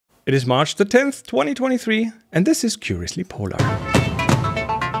It is March the 10th, 2023, and this is Curiously Polar.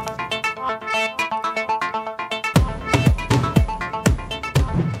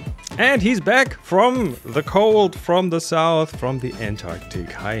 And he's back from the cold, from the south, from the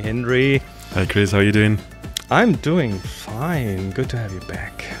Antarctic. Hi, Henry. Hi, Chris. How are you doing? I'm doing fine. Good to have you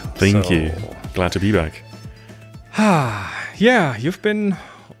back. Thank you. Glad to be back. Yeah, you've been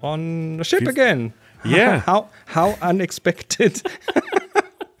on a ship again. Yeah. How unexpected.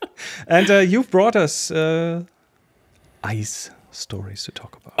 And you've brought us ice stories to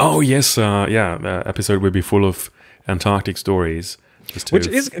talk about. Oh, yes. The episode will be full of Antarctic stories. Which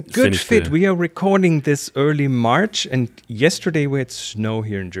is a good fit. We are recording this early March, and yesterday we had snow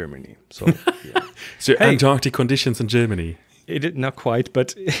here in Germany. So, yeah. So hey, Antarctic conditions in Germany. Not quite,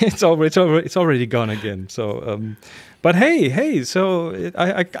 but it's already gone again. So, but hey, so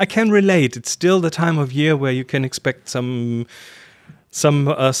I can relate. It's still the time of year where you can expect some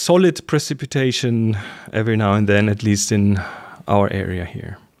solid precipitation every now and then, at least in our area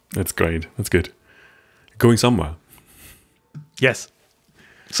here. That's great. That's good. Going somewhere. Yes.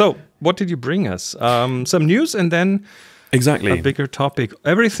 So, what did you bring us? Some news and then exactly a bigger topic.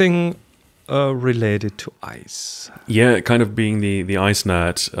 Everything related to ice. Yeah, kind of being the ice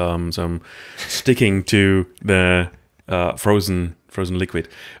nerd. So I'm sticking to the frozen liquid.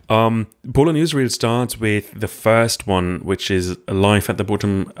 Polar NEWSREEL starts with the first one, which is life at the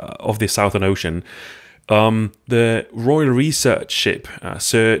bottom of the Southern Ocean. The Royal Research Ship,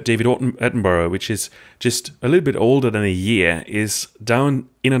 Sir David Attenborough, which is just a little bit older than a year, is down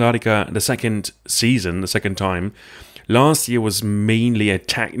in Antarctica the second time. Last year was mainly a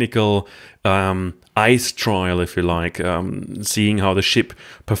technical ice trial, if you like, seeing how the ship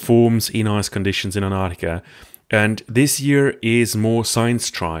performs in ice conditions in Antarctica. And this year is more science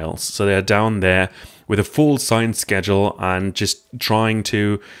trials. So they're down there with a full science schedule and just trying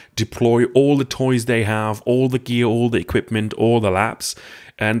to deploy all the toys they have, all the gear, all the equipment, all the labs.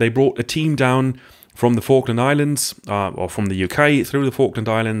 And they brought a team down from the Falkland Islands, or from the UK through the Falkland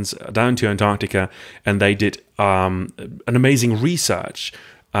Islands down to Antarctica, and they did an amazing research.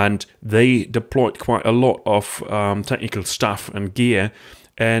 And they deployed quite a lot of technical stuff and gear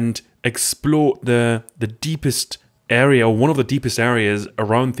and explored the deepest area, or one of the deepest areas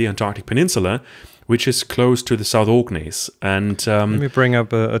around the Antarctic Peninsula, which is close to the South Orkneys. And let me bring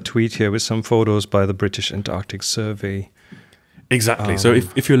up a tweet here with some photos by the British Antarctic Survey. Exactly. So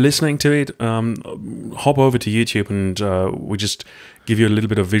if you're listening to it, hop over to YouTube and we just give you a little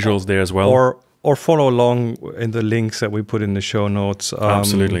bit of visuals there as well. Or follow along in the links that we put in the show notes.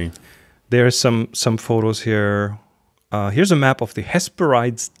 Absolutely. There's some photos here. Here's a map of the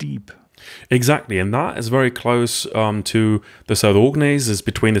Hesperides Deep. Exactly, and that is very close to the South Orkneys. It's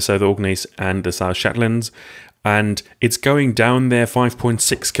between the South Orkneys and the South Shetlands. And it's going down there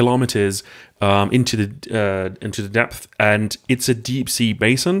 5.6 kilometers into the depth, and it's a deep sea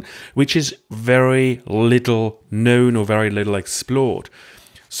basin, which is very little known or very little explored.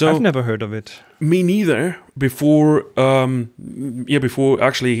 So I've never heard of it. Me neither. Before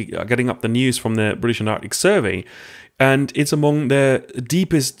actually getting up the news from the British Antarctic Survey, and it's among the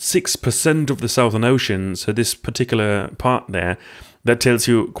deepest 6% of the Southern Ocean. So this particular part there. That tells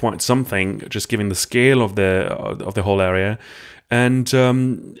you quite something, just given the scale of the whole area. And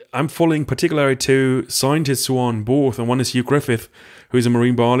I'm following particularly two scientists who are on board. And one is Hugh Griffith, who is a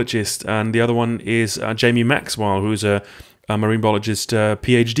marine biologist, and the other one is Jamie Maxwell, who's a marine biologist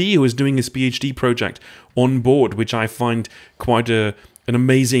PhD, who is doing his PhD project on board, which I find quite an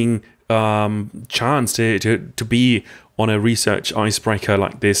amazing chance to be on a research icebreaker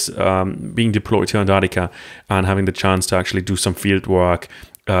like this, being deployed to Antarctica and having the chance to actually do some field work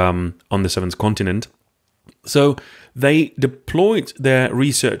on the seventh continent. So they deployed their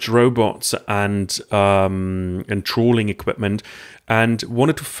research robots and trawling equipment and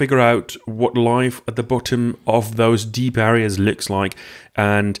wanted to figure out what life at the bottom of those deep areas looks like.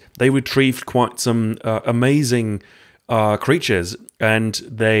 And they retrieved quite some amazing creatures, and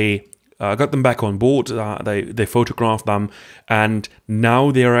they got them back on board. They photographed them, and now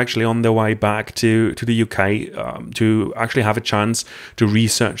they are actually on their way back to the UK to actually have a chance to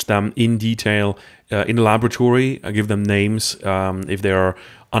research them in detail in the laboratory. Give them names if they are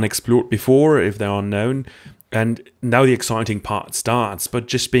unexplored before, if they're unknown. And now the exciting part starts. But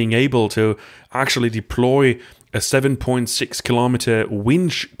just being able to actually deploy a 7.6 kilometer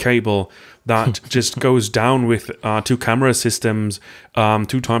winch cable that just goes down with two camera systems,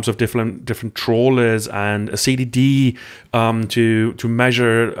 two types of different trawlers, and a CDD to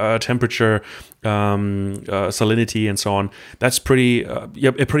measure temperature, salinity, and so on. That's a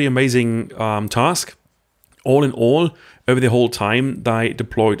pretty amazing task. All in all, over the whole time, they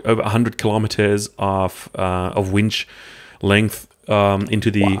deployed over 100 kilometers of winch length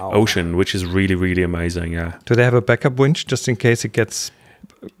into the ocean, which is really, really amazing. Yeah. Do they have a backup winch just in case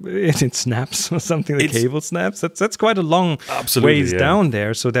it snaps or something? The cable snaps. That's quite a long ways down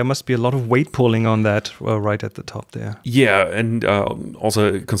there. So there must be a lot of weight pulling on that right at the top there. Yeah, and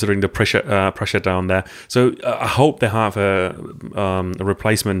also considering the pressure down there. So I hope they have a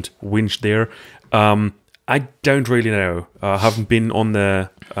replacement winch there. I don't really know. I haven't been on the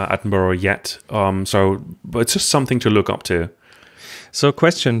Attenborough yet. But it's just something to look up to. So,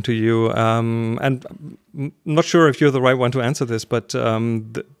 question to you, and I'm not sure if you're the right one to answer this, but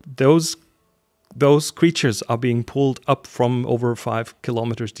those creatures are being pulled up from over 5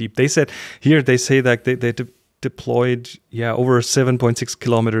 kilometers deep. They say that they deployed over 7.6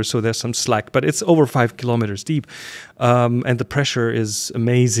 kilometers, so there's some slack, but it's over 5 kilometers deep, and the pressure is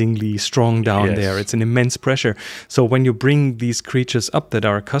amazingly strong down there. It's an immense pressure. So when you bring these creatures up that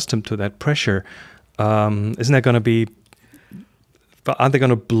are accustomed to that pressure, isn't that going to be? But are they going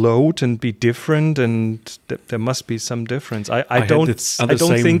to bloat and be different? And there must be some difference. I don't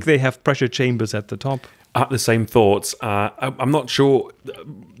think they have pressure chambers at the top. I had the same thoughts. I'm not sure.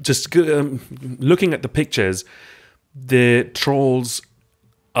 Just looking at the pictures, the trolls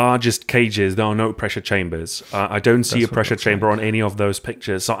are just cages. There are no pressure chambers. I don't see a pressure chamber on any of those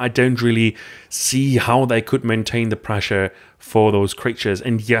pictures. So I don't really see how they could maintain the pressure for those creatures.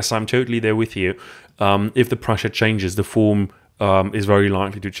 And yes, I'm totally there with you. If the pressure changes, the form is very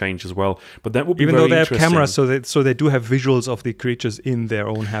likely to change as well. But that would be even though they have cameras, so they do have visuals of the creatures in their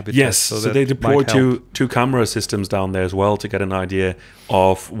own habitat. Yes, so they deploy two camera systems down there as well to get an idea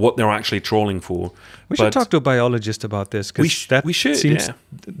of what they're actually trawling for. We should talk to a biologist about this, because we should.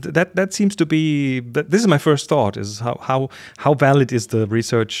 That seems to be. This is my first thought: is how valid is the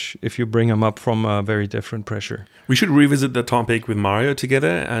research if you bring them up from a very different pressure? We should revisit the topic with Mario together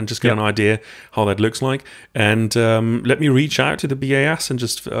and just get an idea how that looks like. And let me reach out to the BAS and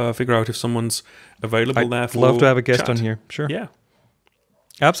just figure out if someone's available there. I'd love to have a guest on here. Sure. Yeah.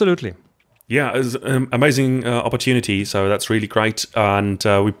 Absolutely. Yeah, it's an amazing opportunity, so that's really great. And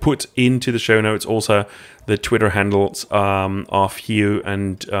we put into the show notes also the Twitter handles of Hugh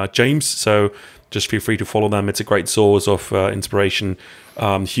and James, so just feel free to follow them. It's a great source of inspiration.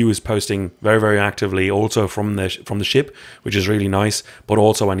 Hugh is posting very, very actively, also from the ship, which is really nice, but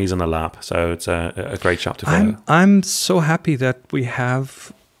also when he's in the lab. So it's a great chap to follow. I'm so happy that we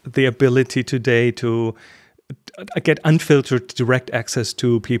have the ability today to get unfiltered direct access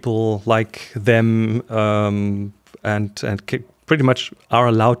to people like them, and pretty much are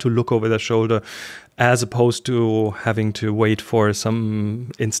allowed to look over their shoulder, as opposed to having to wait for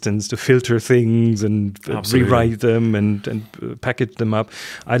some instance to filter things and rewrite them and package them up.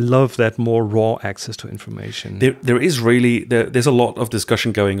 I love that more raw access to information. There's a lot of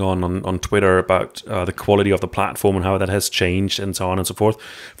discussion going on Twitter about the quality of the platform and how that has changed and so on and so forth.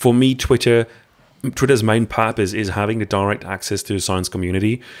 For me, Twitter's main purpose is having the direct access to the science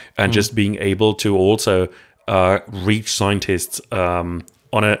community and just being able to also reach scientists on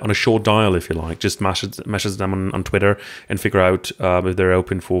a short dial, if you like. Just message them on Twitter and figure out if they're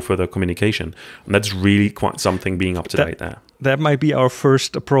open for further communication. And that's really quite something being up to date there. That might be our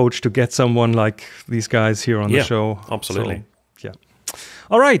first approach to get someone like these guys here on the show. Absolutely. So, yeah.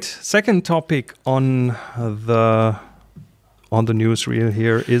 All right. Second topic on the newsreel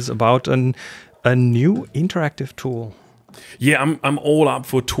here is about a new interactive tool. Yeah, I'm all up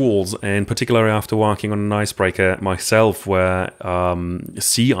for tools, and particularly after working on an icebreaker myself, where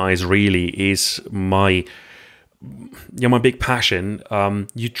sea ice really is my big passion.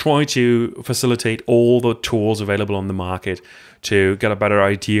 You try to facilitate all the tools available on the market to get a better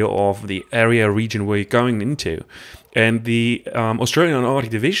idea of the area region where you're going into. And the Australian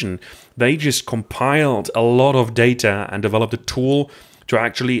Arctic Division, they just compiled a lot of data and developed a tool to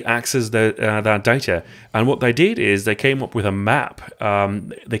actually access that data. And what they did is they came up with a map.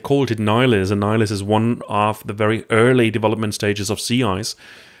 They called it NILIS, and NILIS is one of the very early development stages of sea ice.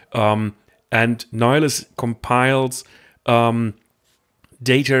 And NILIS compiles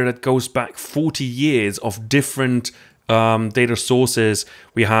data that goes back 40 years of different data sources.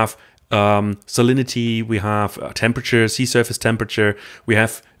 We have salinity, we have temperature, sea surface temperature, we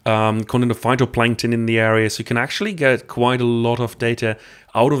have content of phytoplankton in the area, so you can actually get quite a lot of data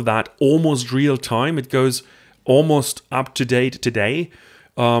out of that almost real time. It goes almost up to date today,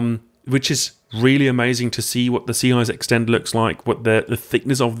 which is really amazing to see what the sea ice extent looks like, what the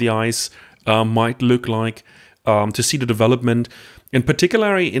thickness of the ice might look like. to see the development, in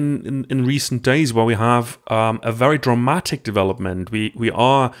particularly in recent days where we have a very dramatic development. We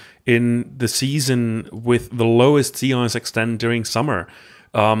are in the season with the lowest sea ice extent during summer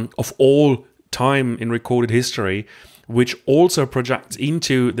of all time in recorded history, which also projects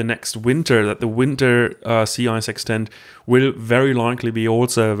into the next winter, that the winter sea ice extent will very likely be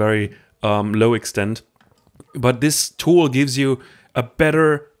also a very low extent. But this tool gives you a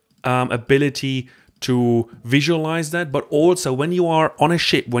better ability to visualize that, but also when you are on a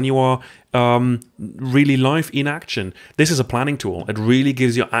ship, when you are really live in action, this is a planning tool. It really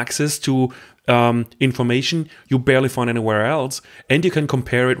gives you access to information you barely find anywhere else, and you can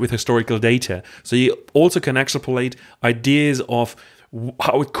compare it with historical data. So you also can extrapolate ideas of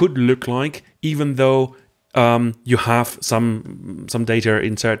how it could look like, even though you have some data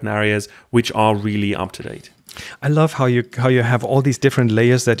in certain areas which are really up to date. I love how you have all these different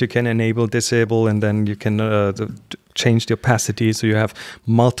layers that you can enable, disable, and then you can change the opacity. So you have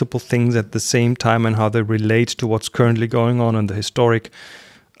multiple things at the same time, and how they relate to what's currently going on in the historic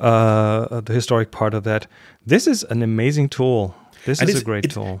part of that. This is an amazing tool. This is a great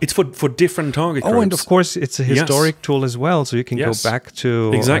tool. It's for different target groups. Oh, and of course, it's a historic tool as well. So you can go back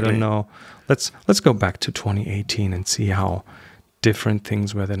to I don't know. Let's go back to 2018 and see how different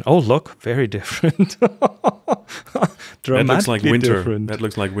things were then. Oh, look, very different. That looks like winter. Different. That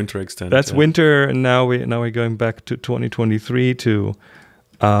looks like winter extent. That's winter, and now we're going back to 2023 to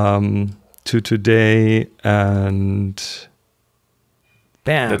today, and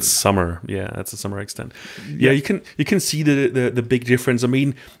bam. That's summer. Yeah, that's a summer extent. Yeah, you can see the big difference. I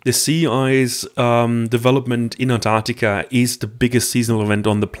mean, the sea ice development in Antarctica is the biggest seasonal event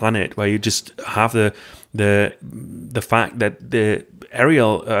on the planet, where you just have the fact that the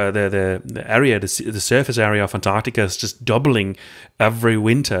surface area of Antarctica is just doubling every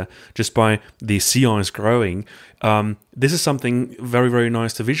winter just by the sea ice growing. This is something very, very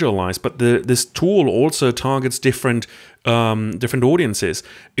nice to visualize. But this tool also targets different audiences.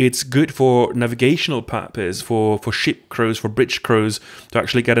 It's good for navigational purposes, for ship crews, for bridge crews, to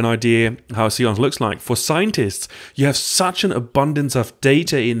actually get an idea how sea ice looks like. For scientists, you have such an abundance of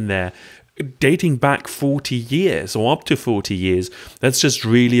data in there, dating back 40 years or up to 40 years. That's just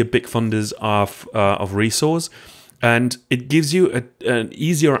really a big fundus of resource, and it gives you an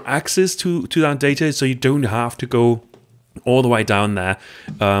easier access to that data, so you don't have to go all the way down there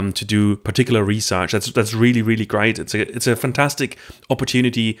to do particular research. That's really, really great. It's a fantastic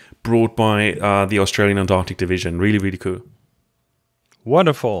opportunity brought by the Australian Antarctic Division. Really, really cool.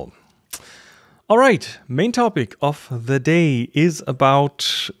 Wonderful. All right, main topic of the day is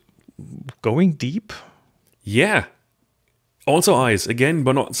about going deep. Yeah. Also ice, again,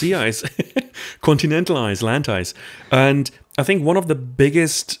 but not sea ice. Continental ice, land ice. And I think one of the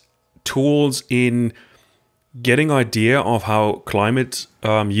biggest tools in getting idea of how climate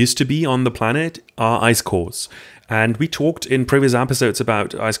used to be on the planet are ice cores. And we talked in previous episodes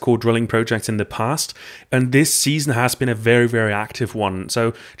about ice core drilling projects in the past, and this season has been a very, very active one.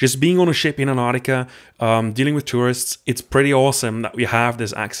 So just being on a ship in Antarctica, dealing with tourists, it's pretty awesome that we have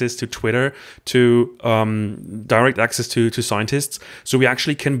this access to Twitter, to direct access to scientists. So we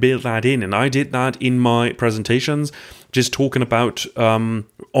actually can build that in. And I did that in my presentations, just talking about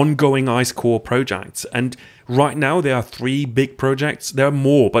ongoing ice core projects. And right now there are 3 big projects. There are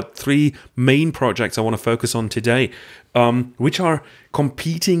more, but 3 main projects I want to focus on today, which are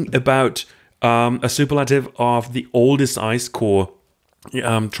competing about a superlative of the oldest ice core,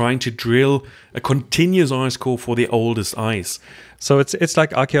 trying to drill a continuous ice core for the oldest ice. So it's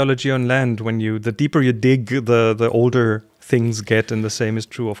like archaeology on land. When the deeper you dig, the older things get, and the same is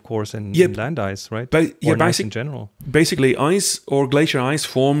true, of course, in land ice, right? But ice in general. Basically, ice or glacier ice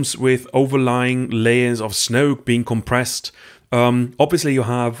forms with overlying layers of snow being compressed. Obviously, you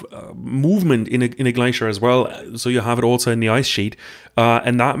have movement in a glacier as well, so you have it also in the ice sheet,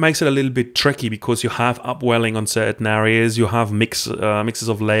 and that makes it a little bit tricky because you have upwelling on certain areas, you have mixes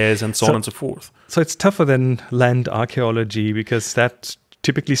of layers, and so on and so forth. So it's tougher than land archaeology because that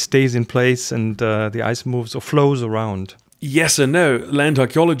typically stays in place and the ice moves or flows around. Yes and no. Land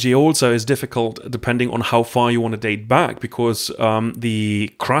archaeology also is difficult depending on how far you want to date back, because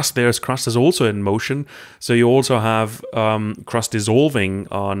the crust is also in motion. So you also have crust dissolving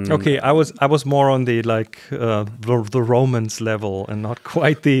on. Okay, I was more on the the Romans level and not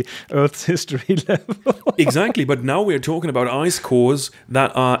quite the Earth's history level. Exactly, but now we're talking about ice cores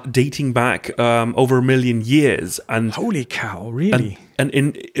that are dating back over 1 million years. And holy cow, really?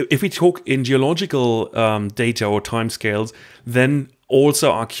 And if we talk in geological data or timescales, then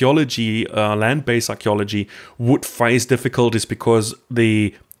also archaeology, land-based archaeology, would face difficulties because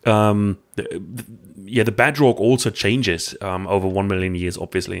you the bedrock also changes over 1 million years,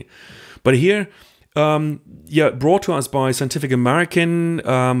 obviously. But here, brought to us by Scientific American,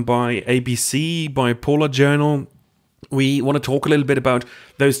 by ABC, by Polar Journal, we want to talk a little bit about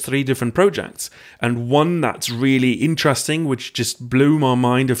those 3 different projects. And one that's really interesting, which just blew my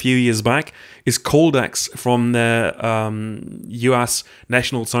mind a few years back, is COLDEX from the US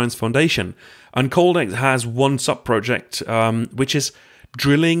National Science Foundation. And COLDEX has one sub-project, which is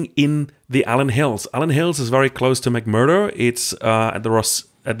drilling in the Allen Hills. Allen Hills is very close to McMurdo. It's at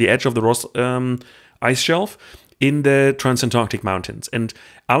the edge of the Ross ice shelf in the Transantarctic Mountains. And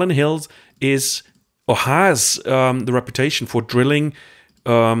Allen Hills has the reputation for drilling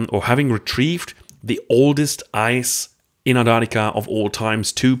or having retrieved the oldest ice in Antarctica of all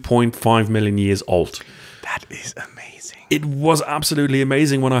times, 2.5 million years old. That is amazing. It was absolutely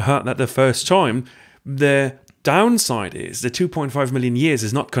amazing when I heard that the first time. The downside is the 2.5 million years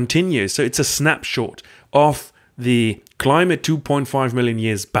is not continuous, so it's a snapshot of the climate 2.5 million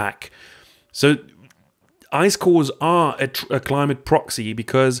years back. So ice cores are a climate proxy,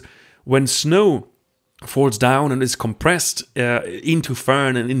 because when snow falls down and is compressed into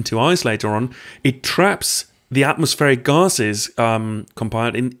firn and into ice later on, it traps the atmospheric gases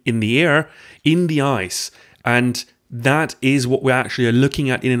compiled in the air in the ice. And that is what we actually are looking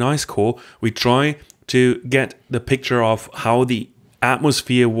at in an ice core. We try to get the picture of how the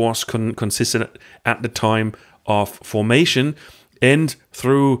atmosphere was consistent at the time of formation, and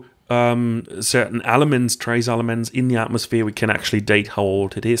through certain elements, trace elements in the atmosphere, we can actually date how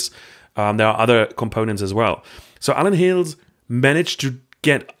old it is. There are other components as well. So Allen Hills managed to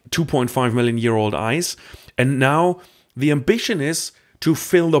get 2.5 million year old ice, and now the ambition is to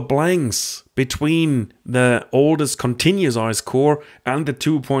fill the blanks between the oldest continuous ice core and the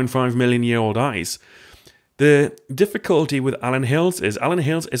 2.5 million year old ice. The difficulty with Allen Hills is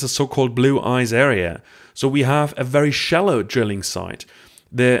a so-called blue ice area. So we have a very shallow drilling site.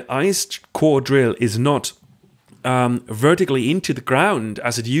 The ice core drill is not vertically into the ground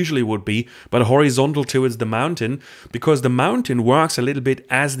as it usually would be, but horizontal towards the mountain, because the mountain works a little bit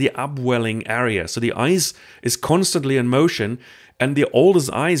as the upwelling area. So the ice is constantly in motion, and the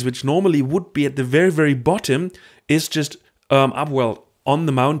oldest ice, which normally would be at the very, very bottom, is just upwelled on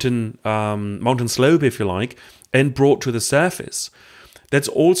the mountain slope, if you like, and brought to the surface. That's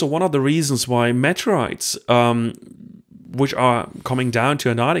also one of the reasons why meteorites, which are coming down to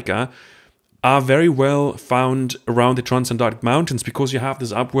Antarctica, are very well found around the Transantarctic Mountains, because you have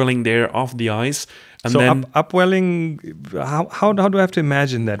this upwelling there of the ice. And so then upwelling, how do I have to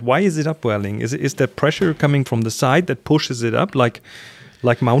imagine that? Why is it upwelling? Is there pressure coming from the side that pushes it up, like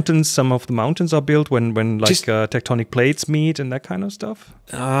mountains? Some of the mountains are built when tectonic plates meet and that kind of stuff?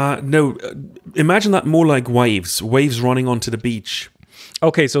 No, imagine that more like waves running onto the beach.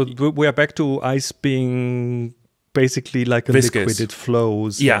 Okay, so we are back to ice being basically like a viscous liquid. It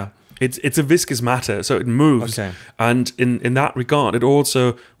flows. Yeah. It's a viscous matter, so it moves. Okay. And in that regard, it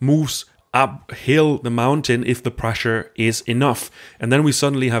also moves uphill the mountain if the pressure is enough. And then we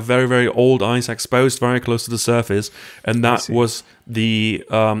suddenly have very, very old ice exposed very close to the surface. And that was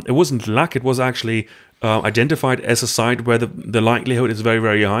it wasn't luck, it was actually identified as a site where the likelihood is very,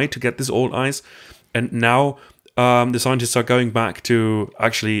 very high to get this old ice. And now the scientists are going back to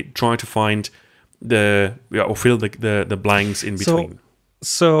actually try to find or fill the blanks in between.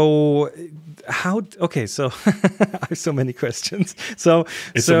 So how? Okay, so I have so many questions. So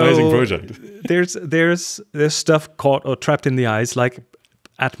it's an amazing project. There's stuff caught or trapped in the ice, like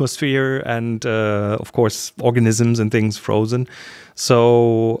atmosphere and of course organisms and things frozen.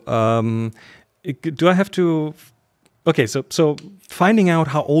 So do I have to? Okay, so finding out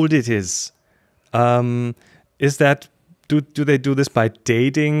how old it is that. Do they do this by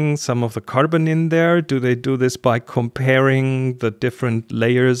dating some of the carbon in there? Do they do this by comparing the different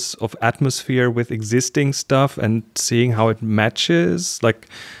layers of atmosphere with existing stuff and seeing how it matches? Like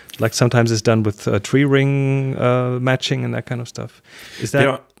sometimes it's done with tree ring matching and that kind of stuff. Is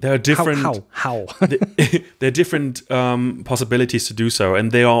that there are different how? There are different possibilities to do so,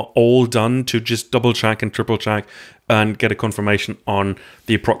 and they are all done to just double check and triple check and get a confirmation on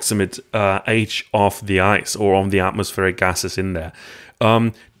the approximate age of the ice or on the atmospheric gases in there.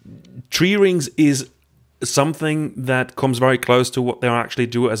 Tree rings is something that comes very close to what they actually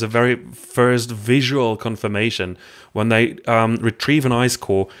do as a very first visual confirmation. When they retrieve an ice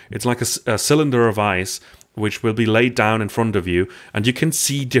core, it's like a cylinder of ice which will be laid down in front of you, and you can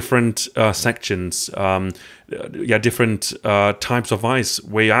see different sections, different types of ice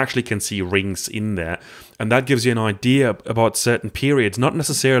where you actually can see rings in there. And that gives you an idea about certain periods, not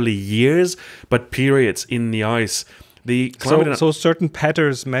necessarily years, but periods in the ice The climate So certain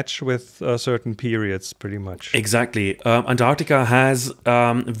patterns match with certain periods, pretty much. Exactly. Antarctica has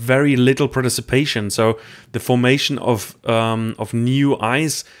very little participation, so the formation of new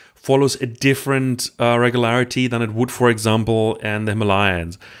ice follows a different regularity than it would, for example, in the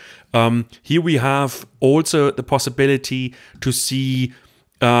Himalayas. Here we have also the possibility to see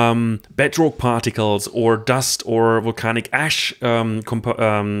bedrock particles or dust or volcanic ash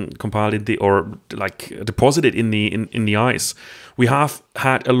compiled in or like deposited in the ice. We have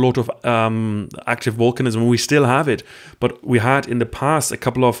had a lot of active volcanism. We still have it, but we had in the past a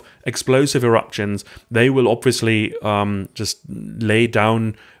couple of explosive eruptions. They will obviously just lay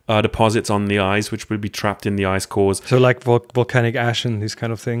down deposits on the ice, which will be trapped in the ice cores. So like volcanic ash and these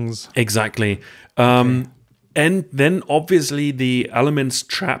kind of things. Exactly. And then obviously the elements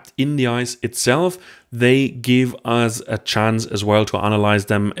trapped in the ice itself, they give us a chance as well to analyze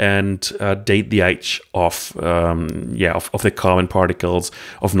them and date the age of the carbon particles,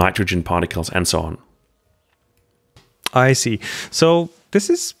 of nitrogen particles, and so on. I see. So this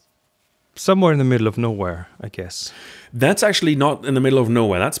is somewhere in the middle of nowhere, I guess. That's actually not in the middle of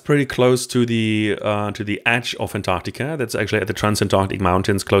nowhere. That's pretty close to the edge of Antarctica. That's actually at the Transantarctic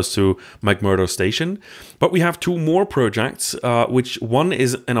Mountains, close to McMurdo Station. But we have two more projects, which one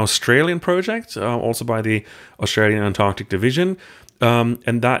is an Australian project, also by the Australian Antarctic Division,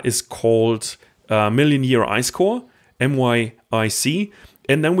 and that is called Million Year Ice Core, MYIC.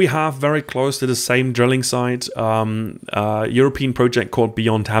 And then we have very close to the same drilling site, European project called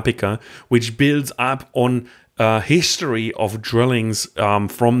Beyond Apica, which builds up on history of drillings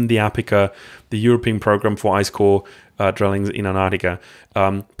from the Apica, the European program for ice core drillings in Antarctica.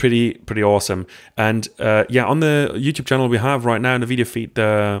 Pretty awesome. And on the YouTube channel we have right now in the video feed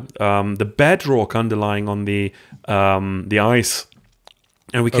the bedrock underlying on the ice,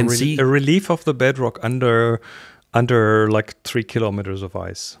 and we can see a relief of the bedrock under like 3 kilometers of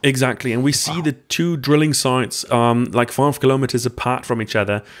ice. Exactly, and we see the two drilling sites like 5 kilometers apart from each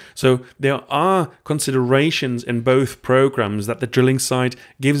other. So there are considerations in both programs that the drilling site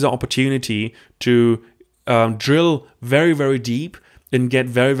gives the opportunity to drill very, very deep and get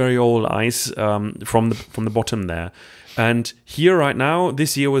very, very old ice from the bottom there. And here right now,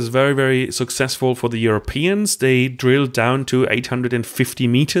 this year was very, very successful for the Europeans. They drilled down to 850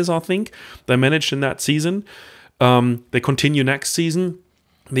 meters, I think. They managed in that season. They continue next season.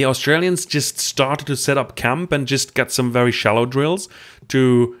 The Australians just started to set up camp and just get some very shallow drills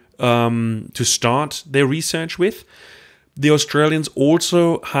to start their research with. The Australians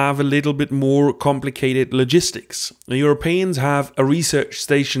also have a little bit more complicated logistics. The Europeans have a research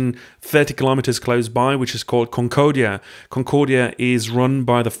station 30 kilometers close by, which is called Concordia. Concordia is run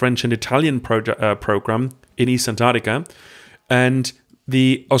by the French and Italian program in East Antarctica. And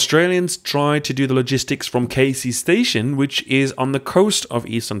the Australians try to do the logistics from Casey Station, which is on the coast of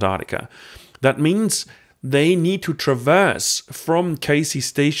East Antarctica. That means they need to traverse from Casey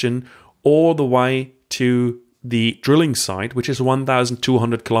Station all the way to the drilling site, which is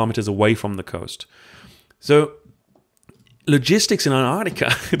 1,200 kilometers away from the coast. So logistics in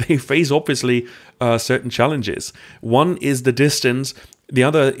Antarctica, they face obviously certain challenges. One is the distance. The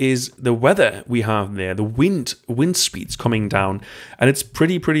other is the weather we have there, the wind speeds coming down. And it's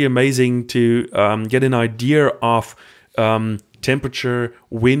pretty amazing to get an idea of temperature,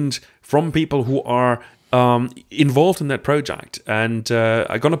 wind from people who are involved in that project. And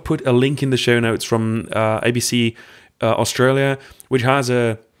I'm going to put a link in the show notes from ABC Australia, which has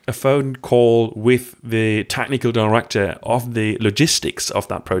a phone call with the technical director of the logistics of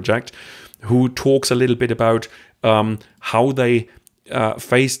that project, who talks a little bit about how they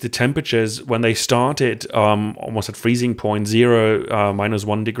faced the temperatures when they started almost at freezing point,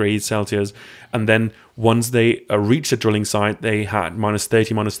 -1 degree Celsius. And then once they reached the drilling site, they had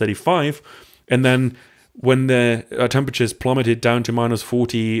 -30, -35. And then when the temperatures plummeted down to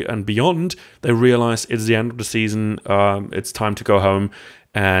 -40 and beyond, they realized it's the end of the season, it's time to go home.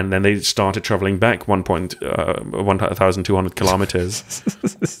 And then they started traveling back 1,200 kilometers.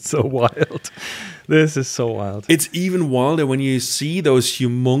 This is so wild. This is so wild. It's even wilder when you see those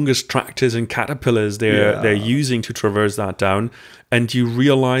humongous tractors and caterpillars they're using to traverse that down, and you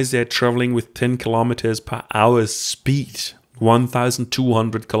realize they're traveling with 10 kilometers per hour speed.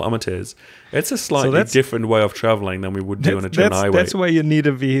 1,200 kilometers. It's a slightly different way of traveling than we would do on a German highway. That's why you need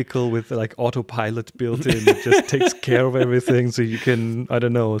a vehicle with like autopilot built in. It just takes care of everything, so you can, I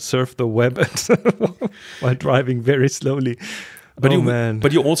don't know, surf the web while driving very slowly. But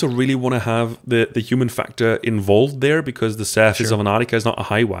but you also really want to have the human factor involved there, because the surface of Antarctica is not a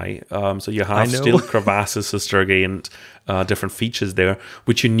highway. So you have still crevasses, sastrugi, and different features there,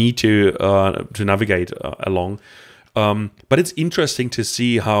 which you need to navigate along. But it's interesting to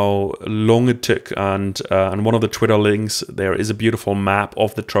see how long it took. And one of the Twitter links, there is a beautiful map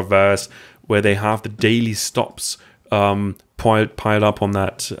of the traverse where they have the daily stops piled up on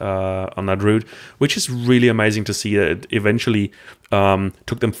that route, which is really amazing to see. That it eventually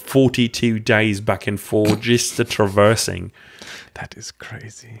took them 42 days back and forth just the traversing. That is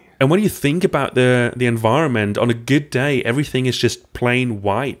crazy. And when you think about the environment, on a good day, everything is just plain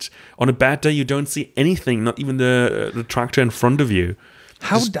white. On a bad day, you don't see anything, not even the tractor in front of you.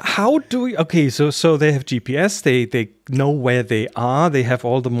 How do we? Okay, so they have GPS. They know where they are. They have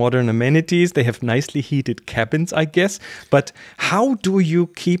all the modern amenities. They have nicely heated cabins, I guess. But how do you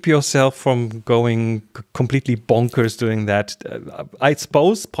keep yourself from going completely bonkers doing that? I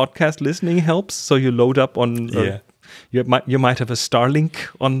suppose podcast listening helps. So you load up on. You might have a Starlink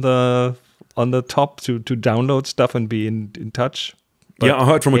on the top to download stuff and be in touch. But I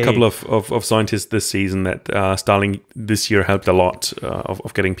heard from a couple of scientists this season that Starlink this year helped a lot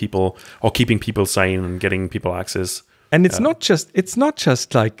of getting people or keeping people sane and getting people access. And it's not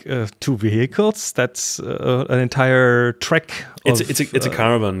just like 2 vehicles. That's an entire trek. It's a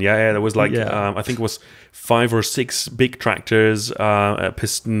caravan. Yeah. There was like I think it was 5 or 6 big tractors, a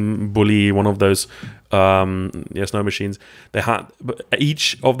piston bully, one of those snow machines. They had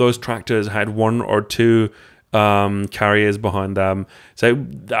each of those tractors had 1 or 2 carriers behind them. So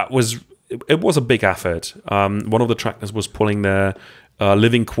it was a big effort. One of the tractors was pulling their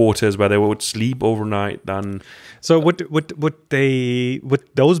living quarters where they would sleep overnight. Then, so would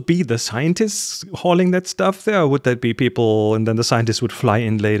those be the scientists hauling that stuff there, or would that be people and then the scientists would fly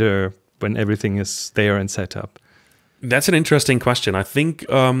in later when everything is there and set up? That's an interesting question. I think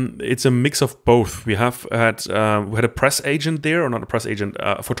it's a mix of both. We had a press agent there, or not a press agent,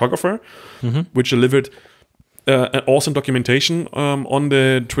 a photographer, which delivered an awesome documentation on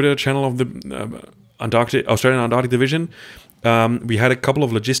the Twitter channel of the Australian Antarctic Division. We had a couple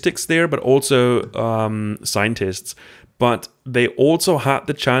of logistics there, but also scientists. But they also had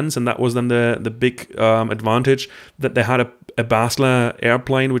the chance, and that was then the big advantage, that they had a Basler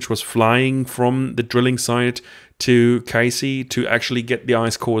airplane which was flying from the drilling site to Casey to actually get the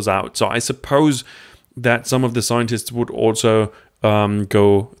ice cores out. So I suppose that some of the scientists would also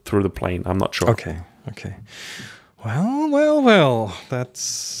go through the plane. I'm not sure. Okay. Well.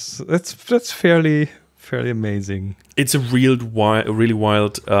 That's fairly amazing. It's a really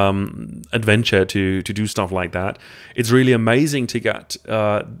wild adventure to do stuff like that. It's really amazing to get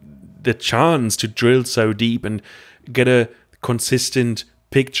the chance to drill so deep and get a consistent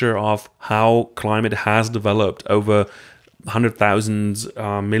picture of how climate has developed over 100,000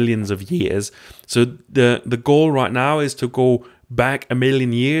 millions of years. So the goal right now is to go back 1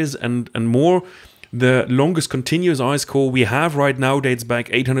 million years and more. The longest continuous ice core we have right now dates back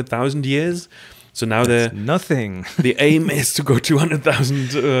 800,000 years. So now nothing. The aim is to go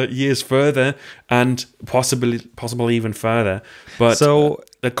 200,000 years further and possibly even further. But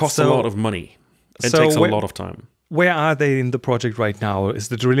that costs a lot of money. It takes a lot of time. Where are they in the project right now? Is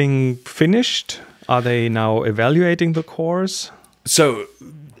the drilling finished? Are they now evaluating the cores? So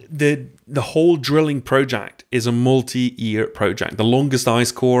the whole drilling project is a multi-year project. The longest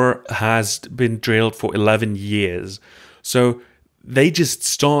ice core has been drilled for 11 years. So they just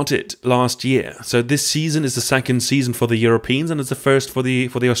started last year. So this season is the second season for the Europeans, and it's the first for the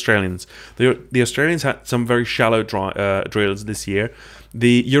Australians. The Australians had some very shallow drills this year.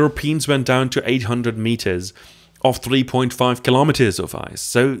 The Europeans went down to 800 meters of 3.5 kilometers of ice.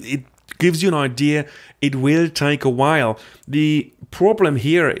 So it gives you an idea. It will take a while. The problem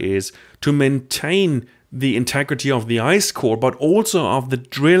here is to maintain the integrity of the ice core, but also of the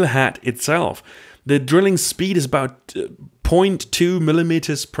drill head itself. The drilling speed is about 0.2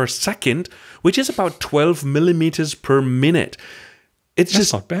 millimeters per second, which is about 12 millimeters per minute. That's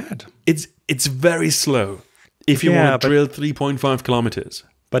just not bad. It's very slow if you want to drill 3.5 kilometers.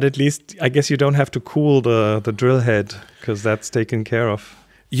 But at least, I guess you don't have to cool the drill head, because that's taken care of.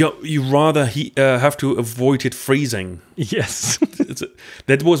 You rather have to avoid it freezing. Yes.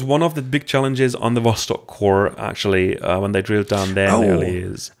 That was one of the big challenges on the Vostok core, actually, when they drilled down there in the early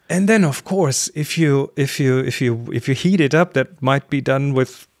years. And then, of course, if you heat it up, that might be done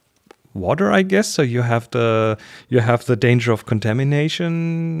with water, I guess. So you have the danger of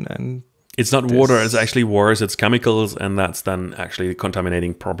contamination, and it's not water, it's actually worse, it's chemicals, and that's then actually the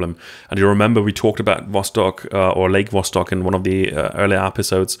contaminating problem. And you remember we talked about Vostok or Lake Vostok in one of the earlier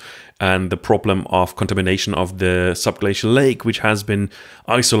episodes, and the problem of contamination of the subglacial lake, which has been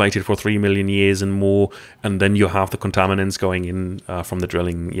isolated for 3 million years and more, and then you have the contaminants going in from the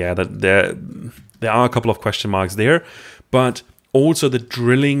drilling. Yeah, there are a couple of question marks there, but also the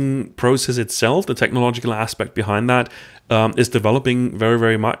drilling process itself, the technological aspect behind that, is developing very,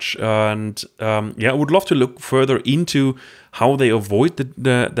 very much. And I would love to look further into how they avoid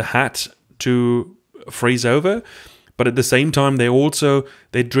the hat to freeze over. But at the same time,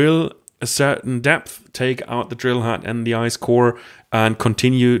 they drill a certain depth, take out the drill hat and the ice core, and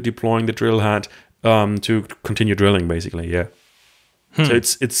continue deploying the drill hat to continue drilling, basically. Yeah. So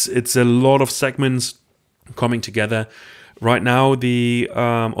it's a lot of segments coming together. Right now, the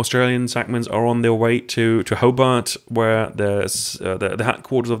Australian segments are on their way to Hobart, where the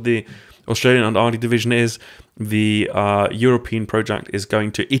headquarters of the Australian Antarctic Division is. The European project is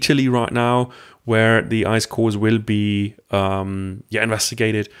going to Italy right now, where the ice cores will be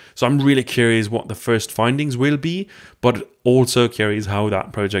investigated. So I'm really curious what the first findings will be, but also curious how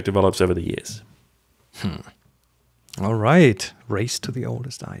that project develops over the years. All right. Race to the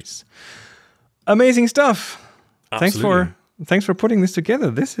oldest ice. Amazing stuff. Absolutely. Thanks for putting this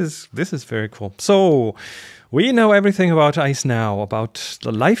together. This is very cool. So we know everything about ice now, about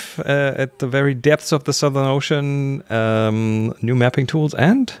the life at the very depths of the Southern Ocean, new mapping tools,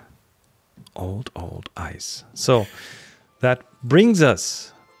 and old ice. So that brings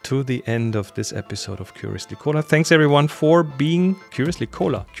us to the end of this episode of Curiously Polar. Thanks everyone for being Curiously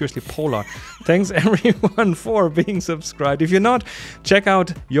Polar. Thanks everyone for being subscribed. If you're not, check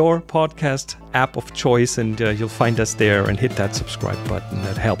out your podcast app of choice, and you'll find us there, and hit that subscribe button.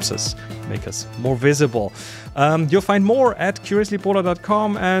 That helps us make us more visible. You'll find more at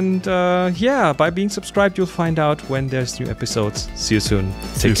curiouslypolar.com, and by being subscribed, you'll find out when there's new episodes. See you soon.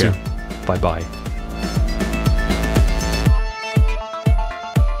 Take care. Bye-bye.